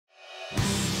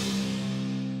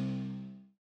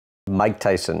Mike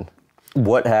Tyson.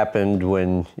 What happened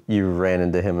when you ran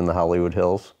into him in the Hollywood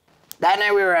Hills? That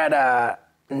night we were at a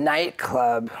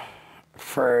nightclub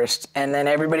first, and then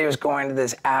everybody was going to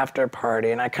this after party,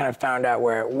 and I kind of found out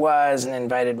where it was and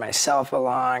invited myself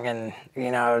along, and, you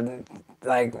know,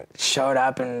 like showed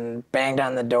up and banged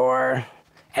on the door,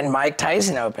 and Mike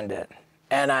Tyson opened it.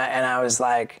 And I was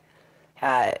like,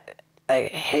 hey,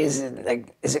 is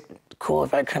it cool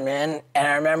if I come in? And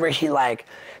I remember he like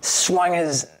swung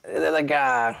his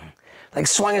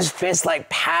swung his fist like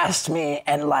past me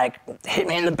and like hit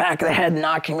me in the back of the head,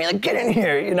 knocking me like, get in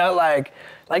here, you know, like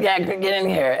yeah, get in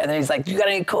here. And then he's like, you got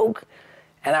any Coke?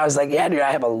 And I was like, yeah, dude,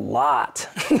 I have a lot.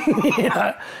 You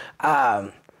know?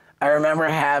 I remember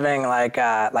having like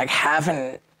half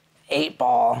an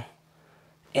 8-ball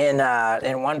in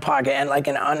one pocket and like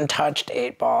an untouched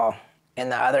 8-ball in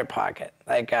the other pocket,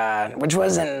 like which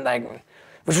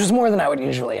was more than I would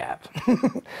usually have.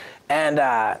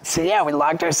 And so yeah, we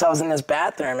locked ourselves in this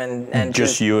bathroom and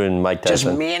just you and Mike Tyson.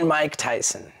 Just me and Mike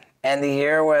Tyson. And the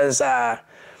year was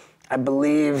I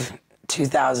believe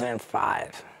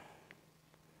 2005.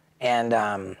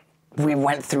 And we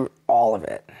went through all of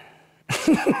it.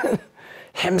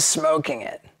 Him smoking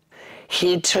it.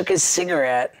 He took his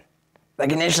cigarette.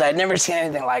 Like initially, I'd never seen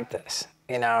anything like this,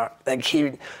 you know? Like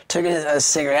he took a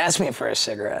cigarette, asked me for a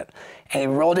cigarette, and he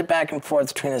rolled it back and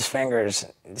forth between his fingers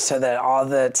so that all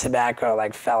the tobacco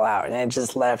like fell out, and it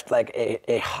just left like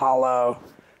a hollow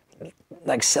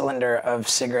like cylinder of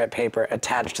cigarette paper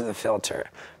attached to the filter.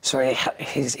 So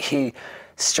he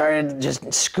started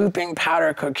just scooping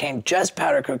powder cocaine, just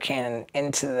powder cocaine,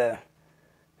 into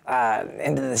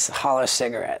this hollow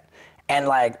cigarette, and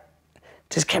like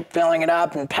just kept filling it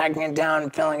up and packing it down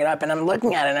and filling it up. And I'm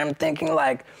looking at it and I'm thinking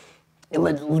like,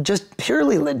 just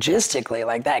purely logistically,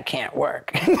 like that can't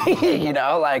work. You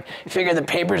know, like you figure the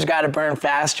paper's got to burn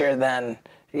faster than,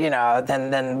 you know,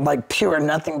 than like pure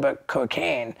nothing but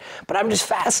cocaine. But I'm just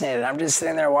fascinated. I'm just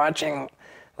sitting there watching,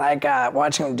 like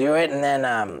watching him do it. And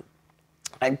then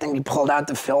I think he pulled out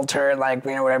the filter, like,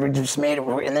 you know, whatever, just made it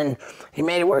work. And then he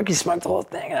made it work. He smoked the whole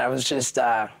thing. And I was just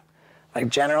like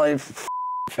generally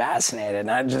fascinated.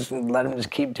 And I just let him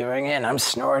just keep doing it. And I'm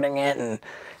snorting it and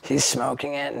he's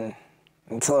smoking it and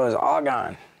until it was all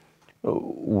gone.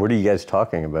 What are you guys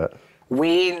talking about?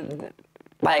 We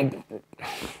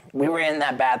were in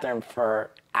that bathroom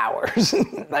for hours,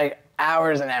 like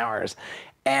hours and hours.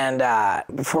 And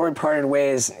before we parted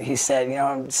ways, he said, you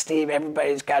know, Steve,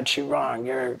 everybody's got you wrong.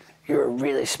 You're a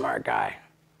really smart guy.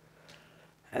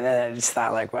 And then I just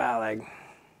thought like, wow, like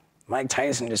Mike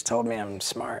Tyson just told me I'm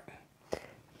smart.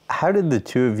 How did the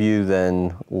two of you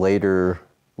then later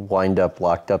wind up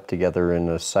locked up together in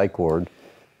a psych ward?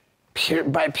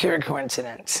 By pure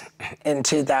coincidence. In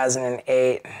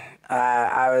 2008,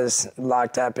 I was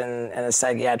locked up in a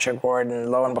psychiatric ward, and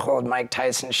lo and behold, Mike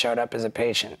Tyson showed up as a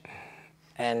patient.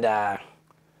 And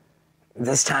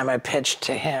this time I pitched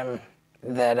to him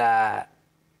that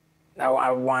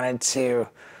I wanted to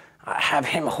have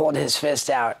him hold his fist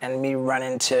out and me run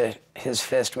into his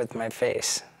fist with my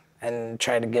face and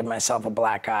try to give myself a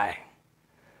black eye.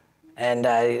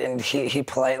 And he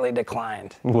politely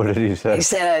declined. What did he say? He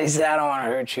said, I don't want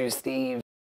to hurt you, Steve.